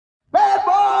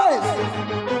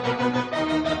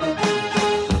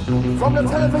from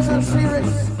the television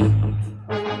series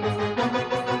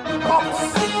Cops,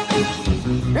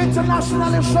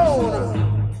 internationally shown.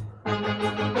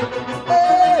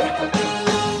 Hey,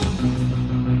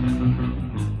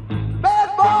 bad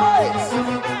boys,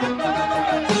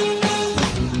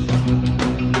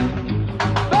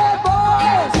 bad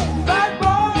boys, bad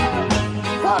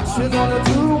boys. What you gonna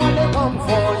do when they come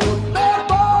for you? Bad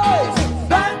boys,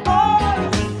 bad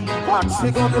boys. What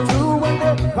you gonna do when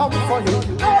they come for you?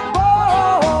 Bad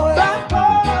boys, bad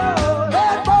boys,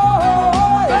 bad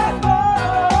boys,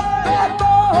 bad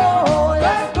boys,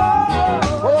 bad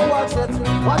boys. Oh, watch it,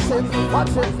 watch it,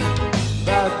 watch it.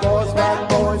 Bad boys, bad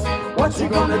boys. What you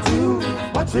gonna do?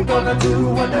 What you gonna do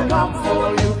when they come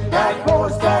for you? Bad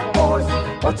boys, bad boys.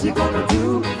 What you gonna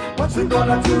do? What you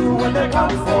gonna do when they come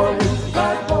for you?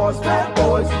 Bad boys, bad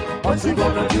boys. What you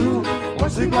gonna do?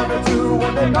 What you gonna do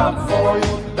when they come for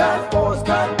you? Bad boys,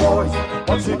 bad boys.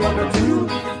 What you gonna do?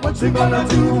 What you gonna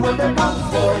do when they come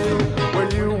for you?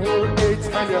 When you were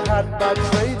 8 and you had bad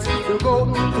traits, you go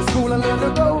to school and learn to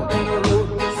go in the road.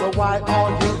 So why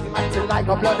are you acting like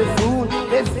a bloody fool?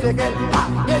 If you get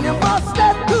hot, then you must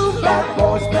get too. Bad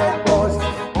boys, bad boys.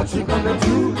 What you gonna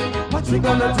do? What you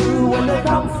gonna do when they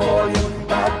come for you?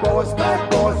 Bad boys, bad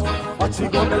boys. What you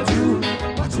gonna do?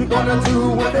 What you gonna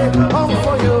do when they come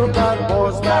for you? Bad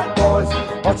boys, bad boys.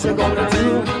 What you gonna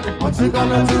do? What you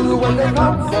gonna do when they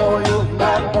come for you?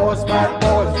 Bad boys, bad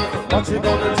boys. What you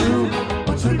gonna do?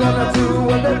 What you gonna do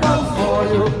when they come for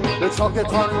you? They chuck it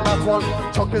on that one,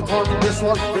 chuck it on this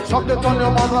one. They chuck it on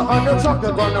your mother and they chuck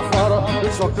it on your father.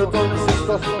 They chuck it on your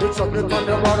sister, they chuck it on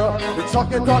your brother. They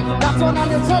chuck it on that one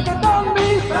and they chuck it on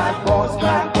me. Bad boys,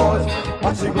 bad boys.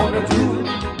 What you gonna do?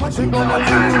 What you gonna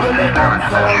do when they come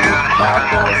for you? Bad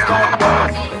boys, bad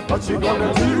boys. What you gonna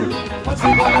do? What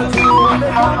you gonna do when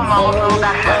they come for you?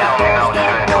 Bad boys,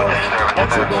 bad boys. What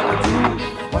you gonna do?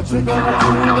 What you gonna do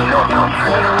when they come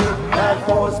for you? Bad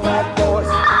boys, bad boys.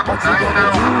 What you gonna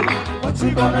do? What you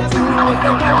gonna do when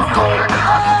they come for you?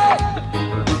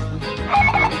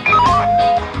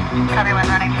 Everyone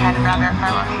running 10 from their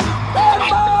car.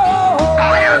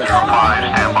 Clear to apply,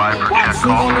 stand by for check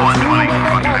call 120,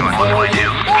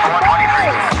 122, 123,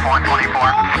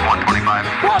 124, 125,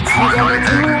 126,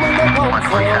 127,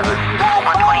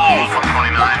 128,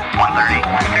 129, 130,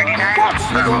 139,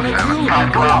 507,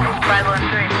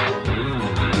 503.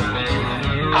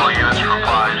 All units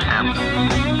reply, stand by.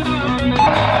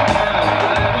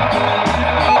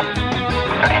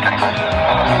 36.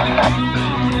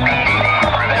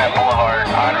 Rivet Boulevard,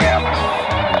 on-ramp,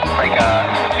 like a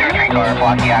 2-3 car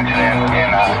blocky accident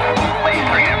in lane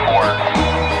 3 and 4.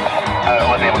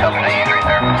 Was able to help the injuries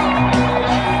there.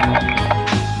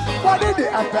 Why did they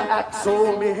have to act so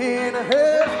mean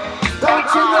here? Don't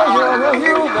you know you're a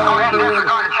human being?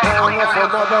 Born of a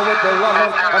mother with the love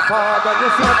of a father.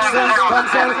 Reflections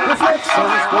comes and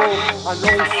reflections go. I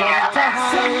know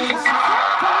sometimes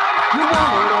you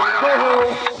wanna let go.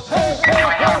 Hey, hey,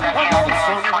 hey, I know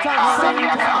sometimes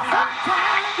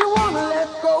you wanna let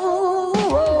go.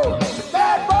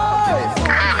 Bad boys,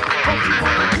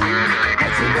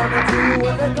 what you gonna do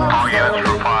when they come All for units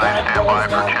you? reply, Bad stand by boys,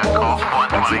 for bad check call boys.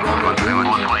 120,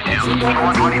 122,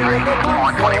 123,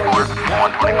 124,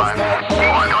 125,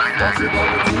 126,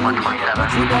 127,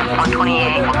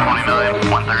 128, 129, 130,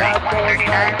 139,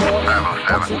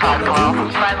 507,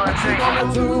 512, 503. Gonna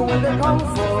do when they come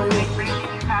for you?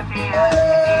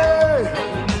 Hey,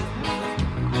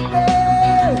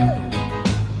 hey.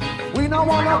 We don't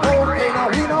wanna go,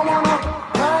 we don't wanna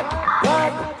crack,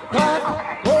 crack, crack.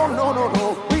 Oh no no no.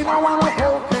 We don't wanna go,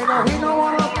 we don't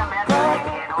wanna crack,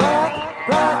 crack,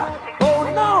 crack. Oh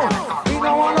no. We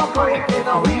don't wanna go,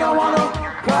 we don't wanna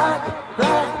crack,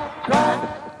 crack, crack.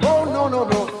 Oh no no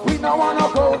no. We don't wanna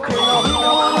go, we don't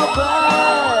wanna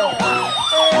crack.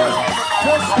 Hey,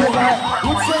 just give that.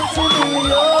 You send to me,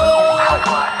 yo.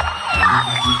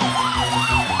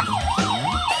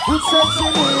 You send to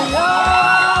me, yo.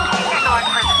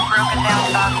 Broken down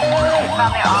stop. It's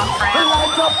on the off-ramp.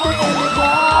 Light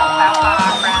up the Southbound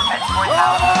off-ramp at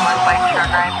 4000 Northwest Shore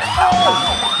Drive at southbound.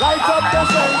 light up the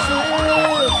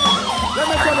senses. Let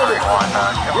me tell you this.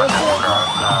 You see,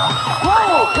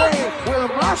 cocaine will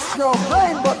mash your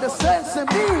brain, but the sense in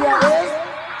me is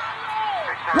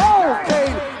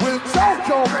cocaine will choke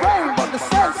your brain, but the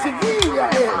sense in me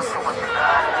is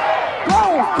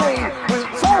cocaine will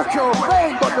choke your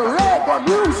brain, but the reggae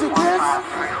music is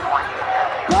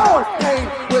cocaine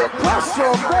will crush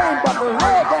your brain, but the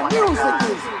reggae music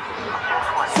is.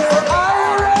 Say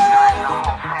irate,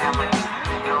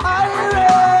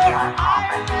 irate,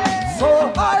 so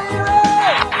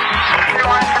irate,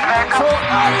 so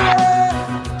irate.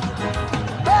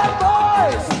 Bad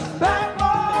boys, bad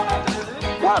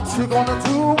you gonna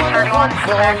do when they come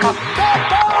for you? Bad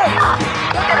boys!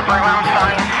 Get a blue round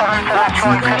phone,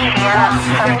 771 Christiana,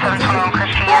 7721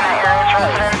 Christiana, area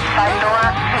residence, side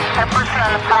door. That person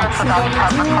on the premise without the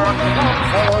proper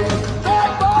code.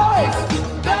 Bad boys!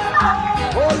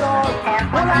 Oh Lord,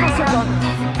 hold on a second.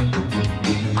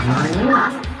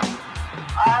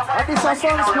 And this a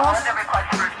sun splash.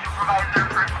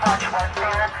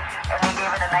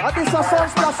 And this a sun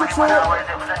splash with you.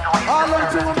 All them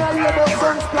things when I hear about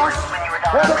sun splash.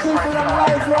 All the people on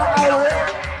Lifelong Highway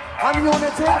and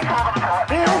Unity.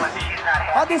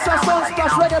 And this a sun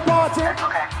splash reggae party.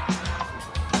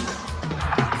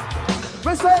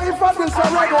 We say if I this a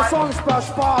reggae sun splash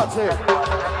party.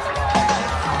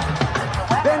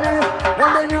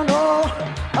 Then you know,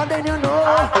 and then you know,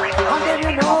 and then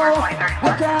you know,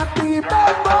 you can't be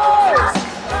bad boys.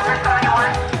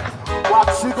 What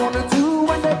you gonna do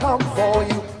when they come for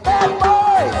you? Bad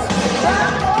boys,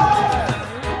 bad boys.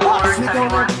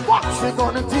 What you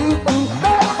gonna do?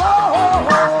 Bad boys.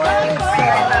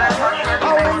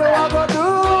 How you ever do?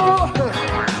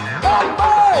 Bad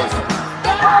boys,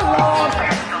 bad Lord.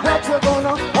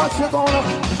 What you gonna?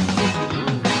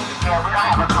 Yeah, we don't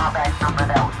have a callback number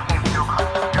that came through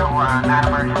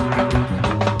non-emergency.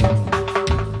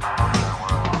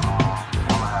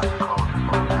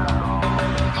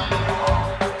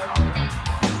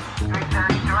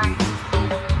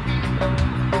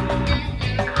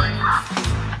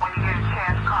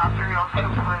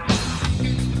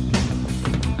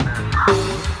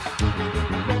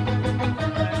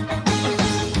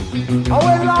 I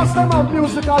went last time of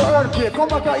musical earthquake, come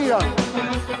back here.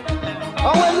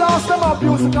 I went last time of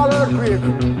musical earthquake.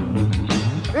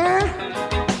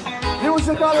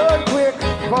 Musical earthquake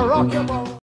for rock your boat.